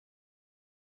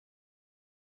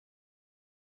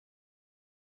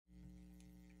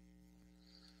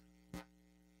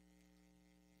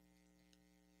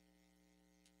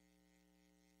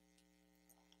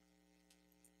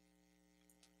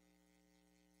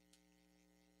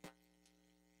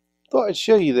Thought I'd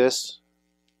show you this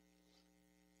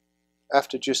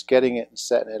after just getting it and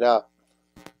setting it up.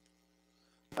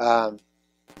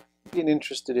 Been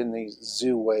interested in these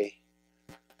Zuwei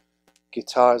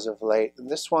guitars of late,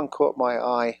 and this one caught my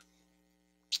eye.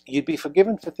 You'd be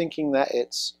forgiven for thinking that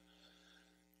it's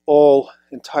all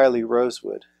entirely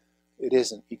rosewood. It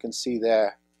isn't. You can see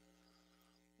there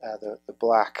the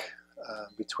black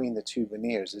between the two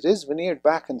veneers. It is veneered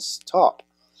back and top,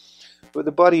 but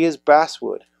the body is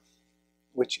basswood,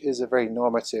 which is a very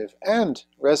normative and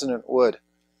resonant wood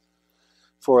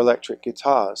for electric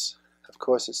guitars. Of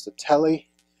course, it's the Tele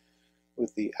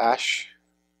with the ash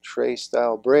tray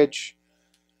style bridge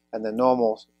and the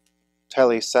normal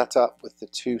Tele setup with the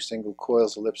two single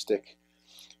coils of lipstick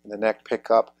and the neck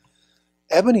pickup.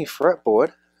 Ebony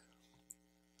fretboard.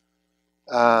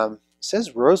 It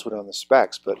says rosewood on the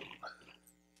specs, but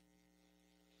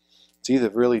it's either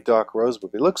really dark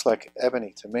rosewood. It looks like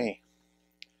ebony to me.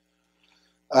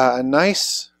 A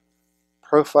nice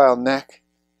profile neck.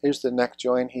 Here's the neck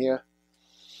joint here.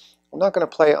 I'm not going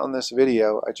to play it on this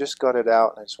video. I just got it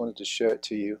out and I just wanted to show it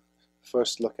to you.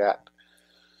 First look at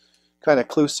kind of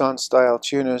Clouson style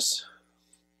tuners.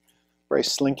 Very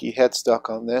slinky headstock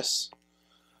on this.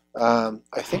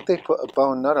 I think they put a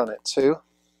bone nut on it too.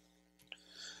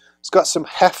 It's got some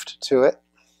heft to it,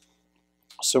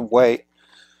 some weight,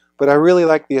 but I really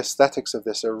like the aesthetics of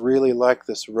this. I really like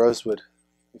this rosewood,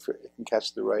 if you can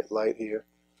catch the right light here.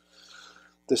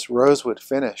 This rosewood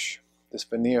finish, this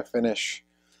veneer finish,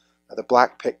 the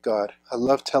black pickguard. I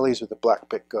love Teles with the black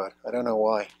pickguard. I don't know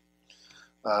why.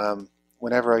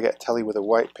 Whenever I get Tele with a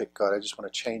white pickguard, I just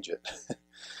want to change it.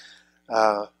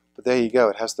 But there you go.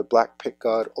 It has the black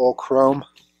pickguard, all chrome.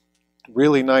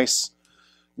 Really nice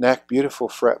neck, beautiful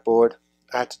fretboard.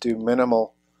 I had to do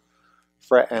minimal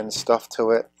fret end stuff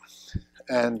to it.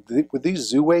 And with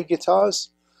these Zuwei guitars,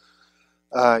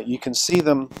 you can see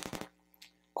them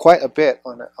quite a bit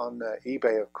on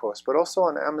eBay, of course, but also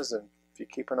on Amazon. If you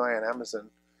keep an eye on Amazon,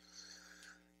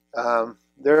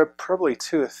 there are probably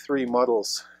 2 or 3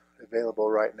 models available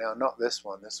right now. Not this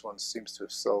one. This one seems to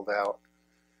have sold out.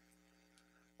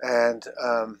 And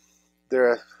there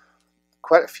are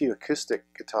quite a few acoustic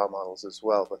guitar models as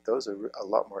well, but those are a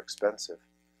lot more expensive.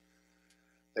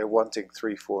 They're wanting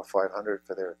 $300, $400, $500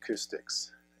 for their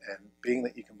acoustics, and being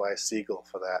that you can buy a Seagull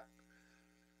for that,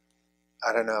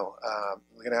 I don't know.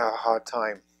 We're going to have a hard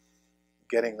time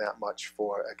getting that much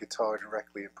for a guitar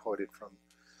directly imported from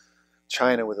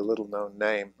China with a little known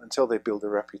name until they build a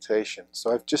reputation.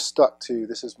 So I've just stuck to,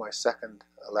 this is my second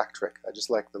electric. I just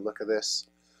like the look of this.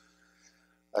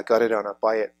 I got it on a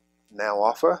buy it now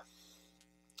offer,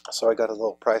 so I got a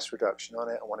little price reduction on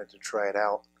it. I wanted to try it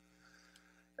out,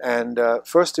 and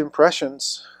first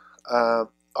impressions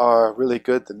are really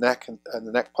good. The neck and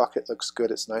the neck pocket looks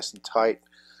good. It's nice and tight.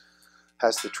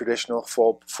 Has the traditional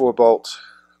 4-bolt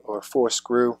or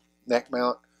 4-screw neck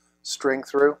mount string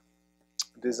through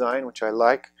design, which I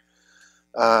like.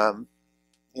 You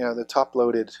know, the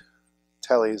top-loaded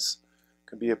Teles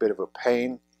can be a bit of a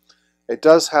pain. It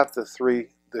does have the three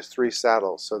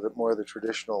saddles, so that more of the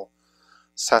traditional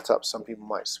setup. Some people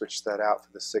might switch that out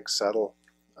for the 6 saddle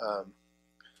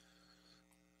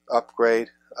upgrade.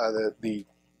 The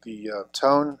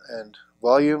tone and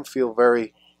volume feel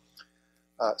very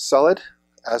solid,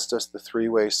 as does the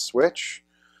 3-way switch.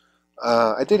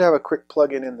 I did have a quick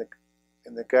plug-in in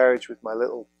the garage with my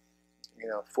little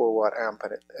 4-watt amp,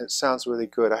 and it sounds really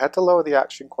good. I had to lower the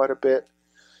action quite a bit.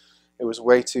 It was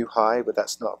way too high, but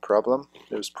that's not a problem.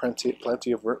 There was plenty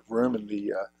of room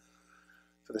in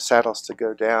for the saddles to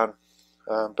go down.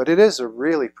 But it is a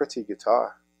really pretty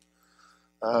guitar.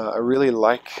 I really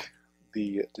like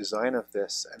the design of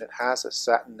this, and it has a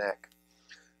satin neck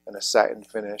and a satin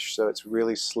finish, so it's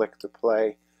really slick to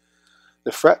play. The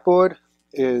fretboard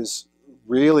is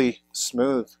really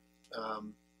smooth,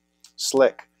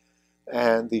 slick,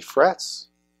 and the frets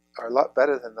are a lot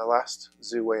better than the last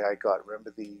Zuwei I got.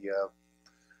 Remember the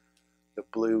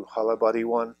blue hollow body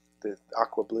one, the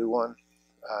aqua blue one?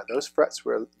 Those frets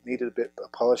needed a bit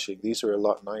of polishing. These are a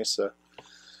lot nicer.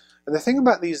 And the thing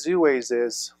about these Zuweis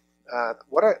is,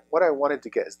 what I wanted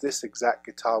to get is this exact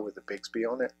guitar with the Bigsby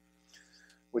on it,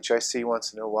 which I see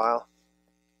once in a while.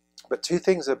 But 2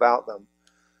 things about them.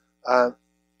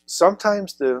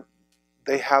 Sometimes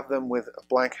they have them with a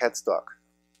blank headstock.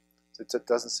 It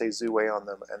doesn't say Zuwei on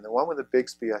them. And the one with the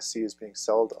Bigsby I see is being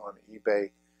sold on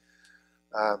eBay,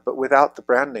 but without the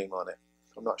brand name on it.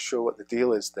 I'm not sure what the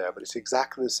deal is there, but it's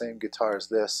exactly the same guitar as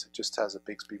this. It just has a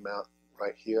Bigsby mount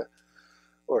right here,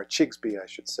 or a Chigsby I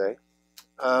should say.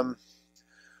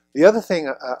 The other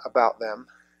thing about them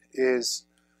is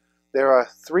There are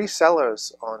 3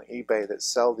 sellers on eBay that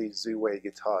sell these Zuwei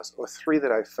guitars, or 3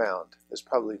 that I've found. There's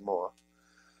probably more.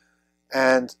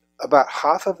 And about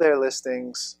half of their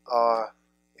listings are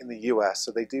in the US,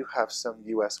 so they do have some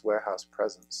US warehouse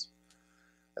presence.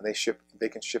 And they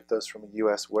can ship those from a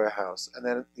US warehouse. And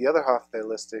then the other half of their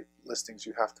listings,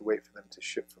 you have to wait for them to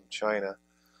ship from China.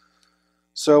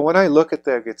 So when I look at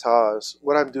their guitars,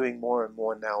 what I'm doing more and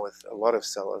more now with a lot of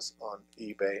sellers on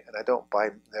eBay, and I don't buy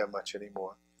there much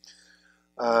anymore,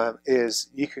 is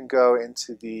you can go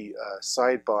into the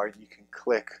sidebar and you can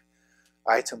click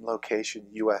item location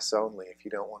US only if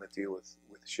you don't want to deal with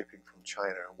shipping from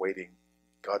China and waiting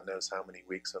God knows how many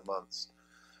weeks or months.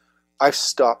 I've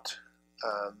stopped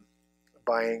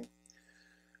buying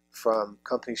from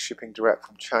companies shipping direct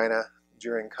from China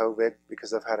during COVID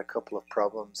because I've had a couple of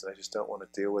problems and I just don't want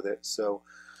to deal with it. So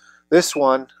this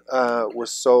one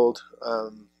was sold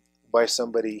by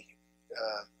somebody,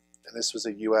 and this was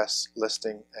a US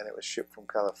listing, and it was shipped from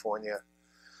California.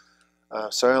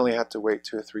 So I only had to wait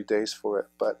 2 or 3 days for it.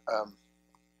 But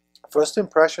first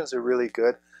impressions are really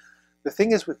good. The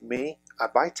thing is with me, I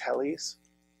buy tellies,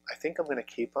 I think I'm going to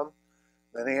keep them,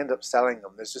 then I end up selling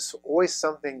them. There's just always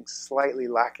something slightly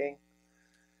lacking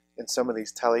in some of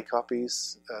these telly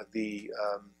copies. The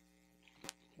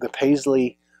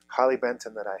Paisley Harley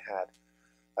Benton that I had,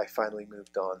 I finally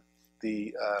moved on.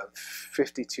 The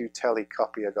 52 telly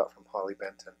copy I got from Harley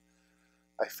Benton,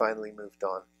 I finally moved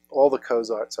on. All the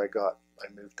Cozarts I got,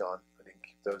 I moved on. I didn't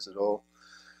keep those at all.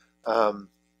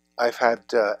 I've had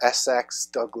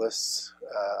SX, Douglas,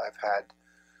 I've had,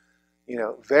 you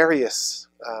know, various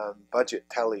budget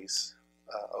tellies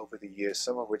over the years,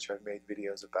 some of which I've made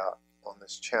videos about on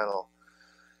this channel.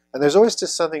 And there's always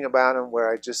just something about them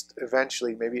where I just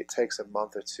eventually, maybe it takes a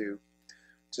month or two,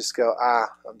 just go,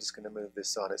 I'm just going to move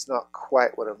this on. It's not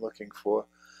quite what I'm looking for.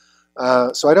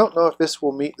 So I don't know if this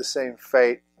will meet the same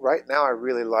fate. Right now I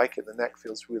really like it. The neck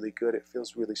feels really good. It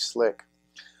feels really slick.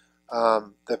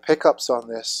 The pickups on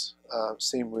this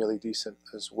seem really decent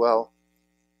as well.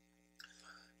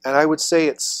 And I would say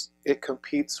it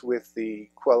competes with the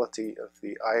quality of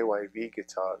the IYV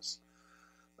guitars.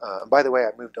 By the way,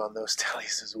 I moved on those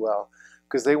tellies as well,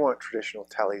 because they weren't traditional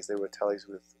tellies. They were tellies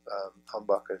with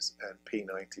humbuckers and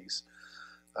P90s.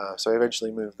 So I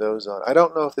eventually moved those on. I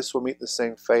don't know if this will meet the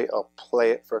same fate. I'll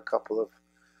play it for a couple of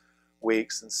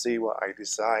weeks and see what I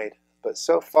decide. But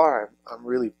so far, I'm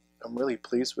really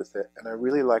pleased with it, and I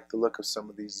really like the look of some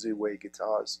of these Zuwei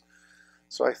guitars.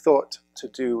 So I thought to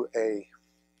do a,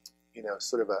 you know,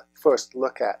 sort of a first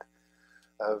look at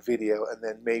video, and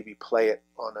then maybe play it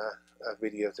on a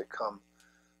video to come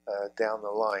down the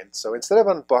line. So instead of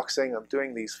unboxing, I'm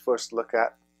doing these first look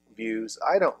at views.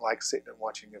 I don't like sitting and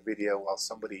watching a video while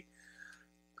somebody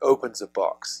opens a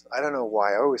box. I don't know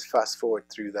why. I always fast forward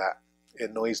through that. It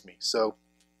annoys me. So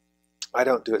I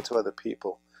don't do it to other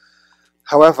people.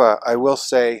 However, I will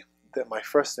say that my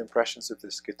first impressions of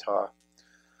this guitar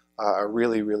are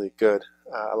really, really good.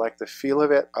 I like the feel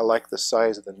of it. I like the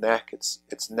size of the neck.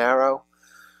 It's narrow.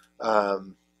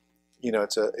 You know,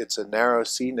 it's a narrow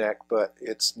C neck, but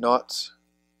it's not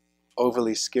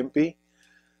overly skimpy.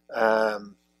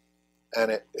 And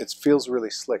it feels really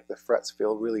slick. The frets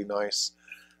feel really nice,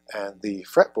 and the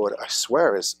fretboard, I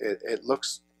swear, it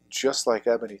looks just like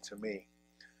Ebony to me,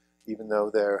 even though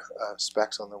their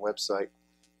specs on the website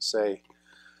say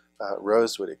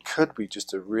Rosewood. It could be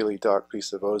just a really dark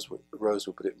piece of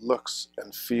rosewood, but it looks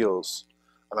and feels,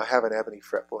 and I have an Ebony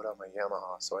fretboard on my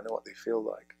Yamaha, so I know what they feel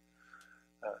like.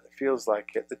 It feels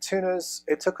like it. The tuners,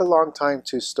 it took a long time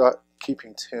to start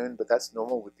keeping tune, but that's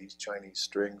normal with these Chinese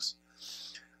strings.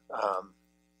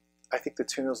 I think the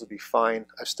tuners will be fine.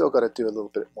 I've still got to do a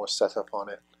little bit more setup on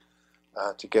it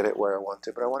to get it where I want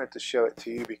it, but I wanted to show it to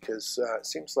you because it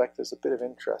seems like there's a bit of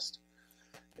interest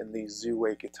in these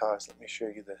Zuwei guitars. Let me show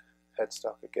you the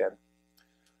headstock again.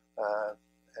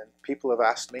 And people have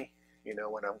asked me, you know,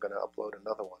 when I'm going to upload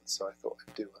another one, so I thought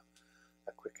I'd do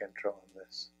a quick intro on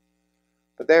this.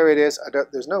 But there it is.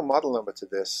 There's no model number to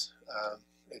this.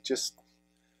 It's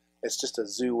just a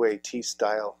Zuwei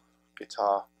T-style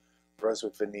guitar,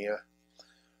 Rosewood veneer,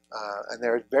 and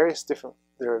there are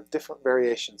different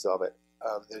variations of it.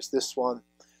 There's this one,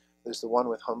 there's the one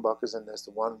with humbuckers, and there's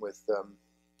the one with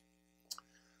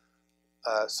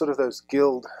sort of those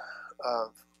guild,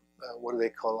 what do they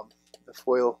call them? The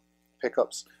foil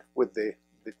pickups with the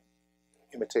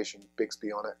imitation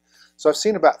Bixby on it. So I've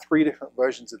seen about 3 different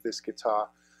versions of this guitar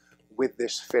with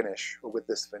this finish, or with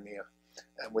this veneer,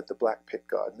 and with the black pit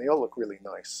guard, and they all look really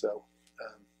nice. So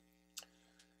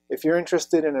if you're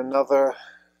interested in another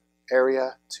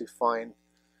area to find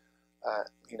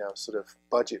you know, sort of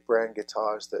budget brand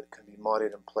guitars that can be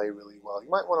modded and play really well. You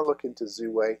might want to look into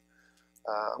Zuwei.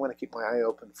 I'm going to keep my eye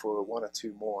open for one or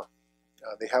two more.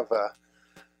 They have a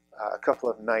couple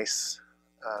of nice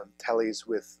Teles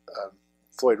with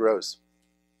Floyd Rose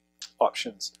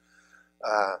options,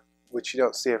 which you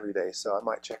don't see every day, so I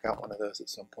might check out one of those at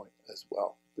some point as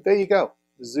well. But there you go,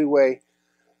 the Zuwei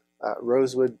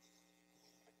Rosewood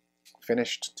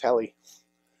finished Tele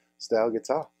style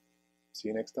guitar. See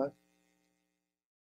you next time.